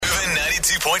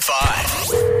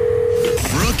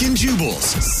92.5. Brooke and Jubal's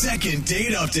second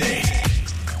date update.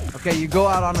 Okay, you go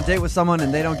out on a date with someone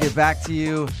and they don't get back to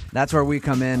you. That's where we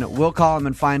come in. We'll call them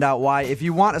and find out why. If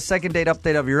you want a second date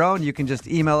update of your own, you can just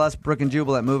email us,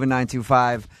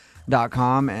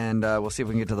 brookandjubal@moving925.com, and we'll see if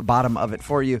we can get to the bottom of it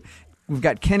for you. We've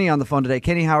got Kenny on the phone today.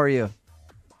 Kenny, how are you?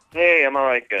 Hey, I'm all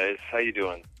right, guys. How you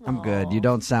doing? I'm good. You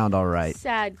don't sound all right.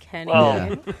 Sad Kenny.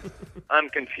 Well, I'm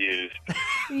confused.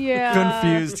 Yeah.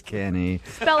 Confused Kenny.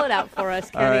 Spell it out for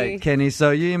us, Kenny. All right, Kenny.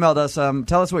 So you emailed us.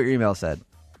 Tell us what your email said.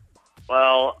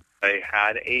 Well, I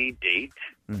had a date.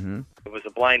 Mm-hmm. It was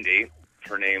a blind date.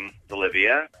 Her name was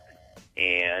Olivia,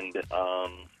 and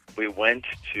we went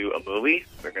to a movie.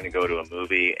 We were going to go to a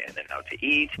movie and then out to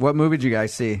eat. What movie did you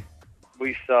guys see?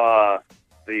 We saw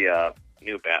the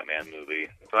new Batman movie.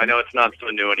 So I know it's not so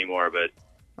new anymore, but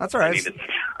That's all right. I needed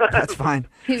That's fine.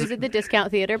 He was at the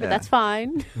discount theater, but Yeah. that's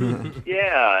fine.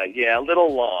 yeah, a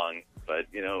little long, but,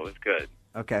 it was good.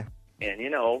 Okay. And,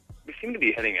 we seemed to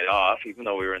be hitting it off, even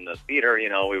though we were in the theater.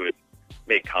 We would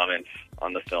make comments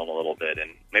on the film a little bit,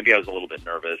 and maybe I was a little bit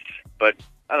nervous. But,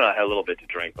 I don't know, I had a little bit to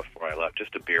drink before I left,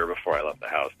 just a beer before I left the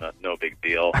house. No big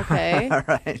deal. Okay. All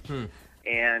right.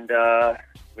 And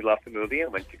we left the movie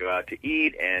and went to go out to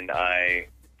eat, and I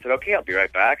said, okay, I'll be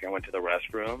right back. I went to the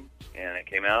restroom, and I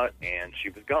came out, and she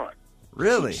was gone.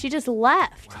 Really? She just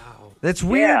left. That's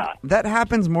weird. Yeah. That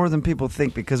happens more than people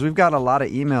think because we've got a lot of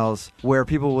emails where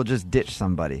people will just ditch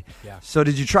somebody. Yeah. So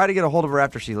did you try to get a hold of her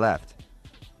after she left?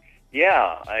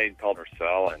 Yeah, I called her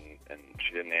cell, and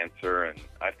she didn't answer, and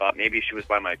I thought maybe she was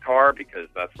by my car because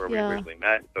that's where Yeah. we originally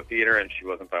met, the theater, and she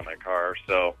wasn't by my car.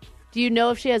 So Do you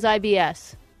know if she has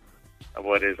IBS?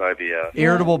 what is IBS?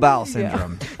 Irritable bowel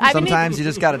syndrome. I mean, Sometimes you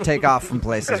just got to take off from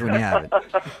places when you have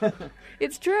it.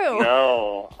 It's true.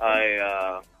 No,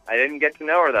 I didn't get to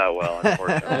know her that well,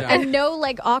 unfortunately. And no,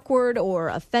 awkward or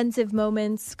offensive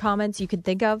comments you could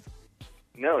think of?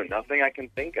 No, nothing I can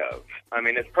think of. I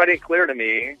mean, it's pretty clear to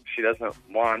me she doesn't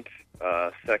want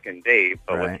a second date,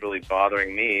 but Right. what's really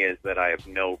bothering me is that I have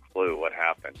no clue what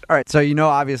happened. All right. So you know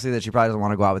obviously that she probably doesn't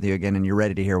want to go out with you again and you're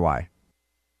ready to hear why.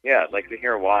 Yeah, I'd like to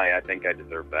hear why. I think I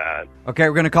deserve that. Okay,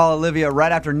 we're going to call Olivia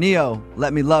right after Neo,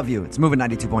 Let Me Love You. It's moving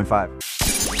 92.5.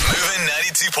 Moving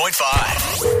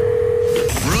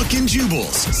 92.5. Brooke and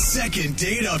Jubal's second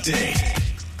date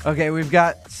update. Okay, we've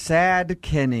got sad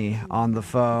Kenny on the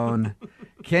phone.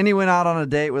 Kenny went out on a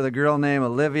date with a girl named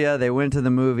Olivia. They went to the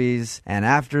movies, and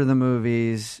after the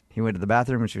movies, he went to the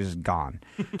bathroom and she was gone.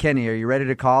 Kenny, are you ready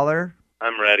to call her?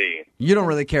 I'm ready. You don't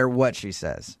really care what she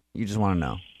says. You just want to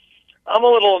know. I'm a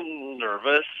little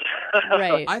nervous.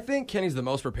 Right. I think Kenny's the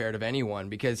most prepared of anyone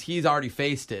because he's already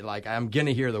faced it. I'm going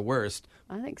to hear the worst.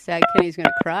 I think sad Kenny's going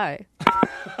to cry.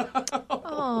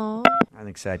 Oh. I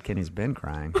think sad Kenny's been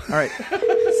crying. All right,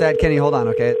 sad Kenny, hold on,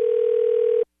 okay?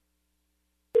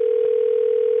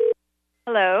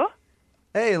 Hello.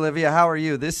 Hey, Olivia, how are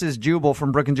you? This is Jubal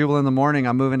from Brook and Jubal in the Morning.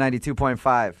 I'm moving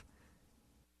 92.5.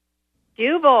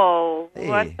 Jubal, Hey.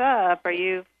 what's up? Are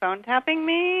you phone tapping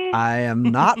me? I am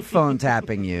not phone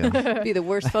tapping you. It'd be the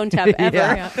worst phone tap ever.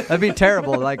 Yeah, that'd be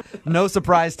terrible. No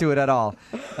surprise to it at all.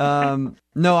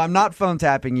 No, I'm not phone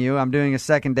tapping you. I'm doing a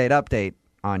second date update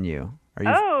on you. Are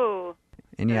you? Oh.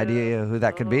 Any idea who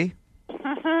that could be?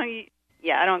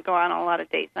 Yeah, I don't go on a lot of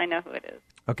dates. I know who it is.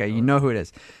 Okay, you know who it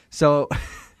is. So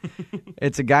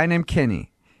it's a guy named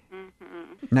Kenny.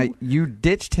 Mm-hmm. Now, you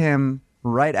ditched him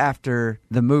right after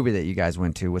the movie that you guys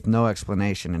went to with no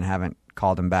explanation and haven't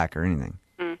called him back or anything.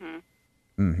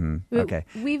 Okay.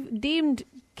 We've deemed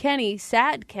Kenny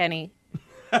sad Kenny.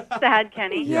 Sad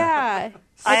Kenny. Yeah.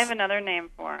 I have another name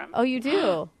for him. Oh, you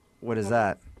do? What is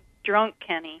that? Drunk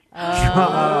Kenny.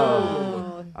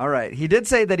 Oh. All right. He did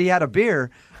say that he had a beer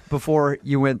before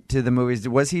you went to the movies.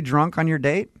 Was he drunk on your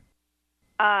date?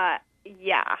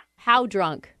 Yeah. How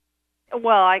drunk?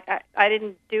 Well, I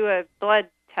didn't do a blood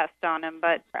test on him,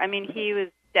 but, I mean, he was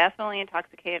definitely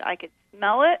intoxicated. I could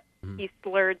smell it. He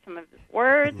slurred some of his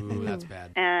words. Ooh, that's bad.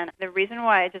 And the reason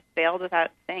why I just bailed without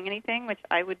saying anything, which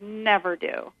I would never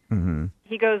do,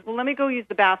 he goes, well, let me go use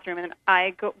the bathroom. And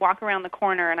I walk around the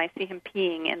corner, and I see him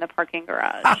peeing in the parking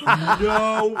garage.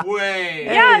 No way.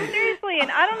 Yeah, seriously.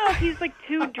 And I don't know if he's,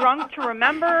 too drunk to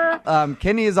remember.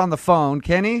 Kenny is on the phone.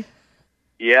 Kenny,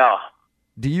 Yeah,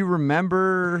 do you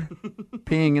remember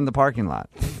peeing in the parking lot?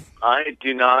 I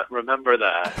do not remember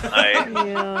that.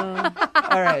 Yeah.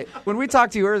 All right. When we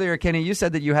talked to you earlier, Kenny, you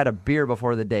said that you had a beer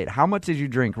before the date. How much did you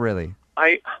drink, really?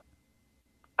 I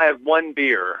had one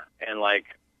beer and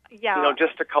Yeah.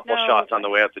 just a couple No. shots on the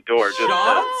way out the door.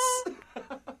 Shots?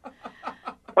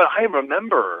 But I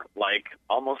remember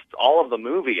almost all of the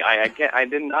movie. I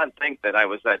did not think that I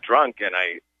was that drunk, and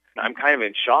I'm kind of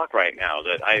in shock right now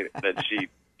that she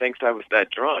thinks I was that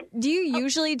drunk. Do you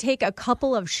usually take a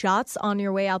couple of shots on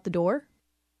your way out the door?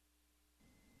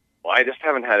 Well, I just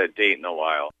haven't had a date in a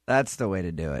while. That's the way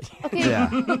to do it. Okay. Yeah.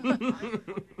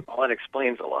 Well, that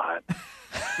explains a lot.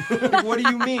 What do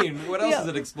you mean? What else does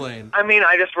it explain? I mean,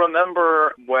 I just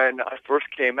remember when I first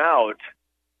came out,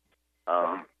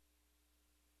 I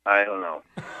don't know.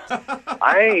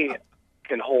 I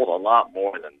can hold a lot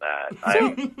more than that.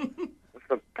 I'm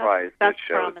surprised That's it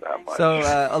shows that promising. much.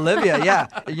 So, Olivia, yeah,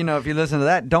 if you listen to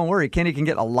that, don't worry. Kenny can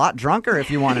get a lot drunker if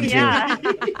you want him to. Yeah.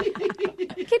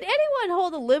 Can anyone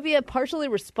hold Olivia partially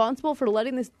responsible for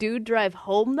letting this dude drive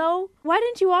home, though? Why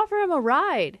didn't you offer him a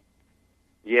ride?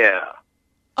 Yeah.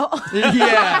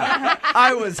 Yeah,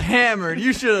 I was hammered.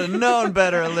 You should have known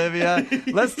better, Olivia.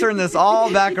 Let's turn this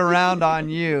all back around on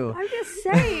you. I'm just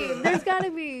saying, there's got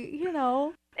to be,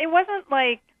 It wasn't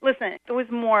like, listen, it was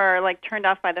more like turned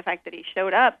off by the fact that he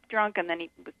showed up drunk and then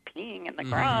he was peeing in the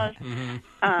garage.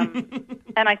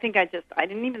 And I think I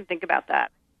didn't even think about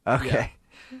that. Okay.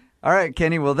 All right,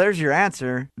 Kenny. Well, there's your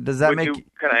answer. Does that make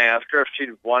Can I ask her if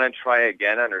she'd want to try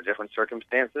again under different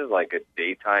circumstances, like a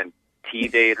daytime tea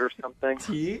date or something?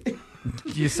 Tea?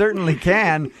 You certainly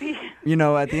can.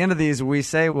 At the end of these, we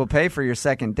say we'll pay for your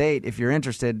second date if you're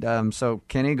interested. So,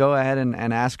 Kenny, go ahead and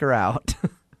ask her out.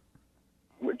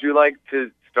 Would you like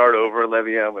to start over,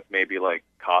 Olivia, with maybe like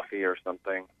coffee or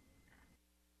something?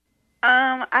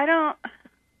 I'm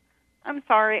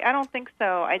sorry. I don't think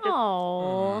so.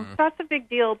 oh, That's a big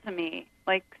deal to me.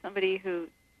 Like somebody who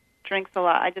drinks a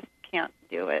lot, I just can't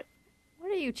do it.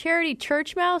 what are you, charity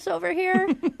church mouse over here?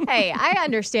 Hey, I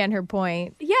understand her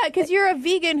point. Yeah, because you're a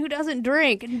vegan who doesn't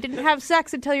drink and didn't have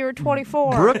sex until you were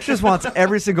 24. Brooke just wants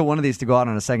every single one of these to go out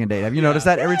on a second date. Have you noticed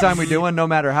that? Every time we do one, no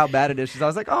matter how bad it is, she's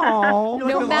always like, oh.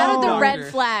 No matter the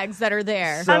red flags that are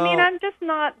there. So- I mean,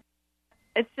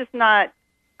 it's just not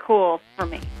cool for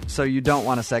me. So you don't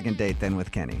want a second date then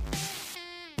with Kenny?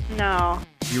 No.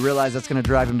 You realize that's going to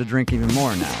drive him to drink even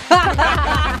more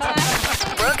now.